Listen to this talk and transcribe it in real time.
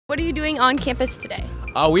What are you doing on campus today?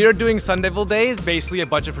 We are doing Sun Devil Days. Basically, a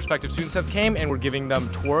bunch of prospective students have came and we're giving them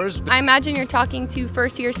tours. I imagine you're talking to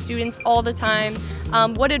first-year students all the time.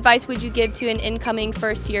 What advice would you give to an incoming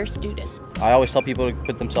first-year student? I always tell people to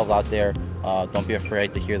put themselves out there. Don't be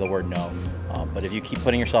afraid to hear the word no. But if you keep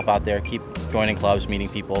putting yourself out there, keep joining clubs, meeting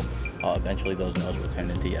people, eventually those no's will turn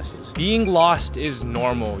into yeses. Being lost is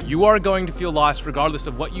normal. You are going to feel lost regardless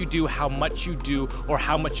of what you do, how much you do, or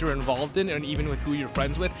how much you're involved in, and even with who you're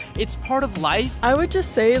friends with. It's part of life. I would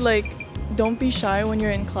just say, don't be shy when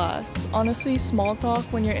you're in class. Honestly, small talk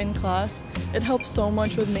when you're in class, it helps so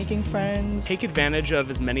much with making friends. Take advantage of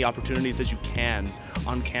as many opportunities as you can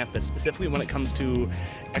on campus, specifically when it comes to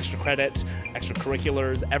extra credit,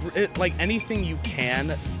 extracurriculars, anything you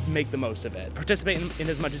can, make the most of it. Participate in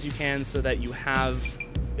as much as you can so that you have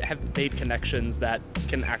made connections that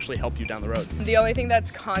can actually help you down the road. The only thing that's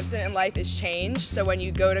constant in life is change, so when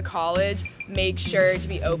you go to college, make sure to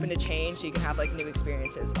be open to change so you can have new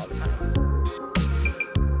experiences all the time.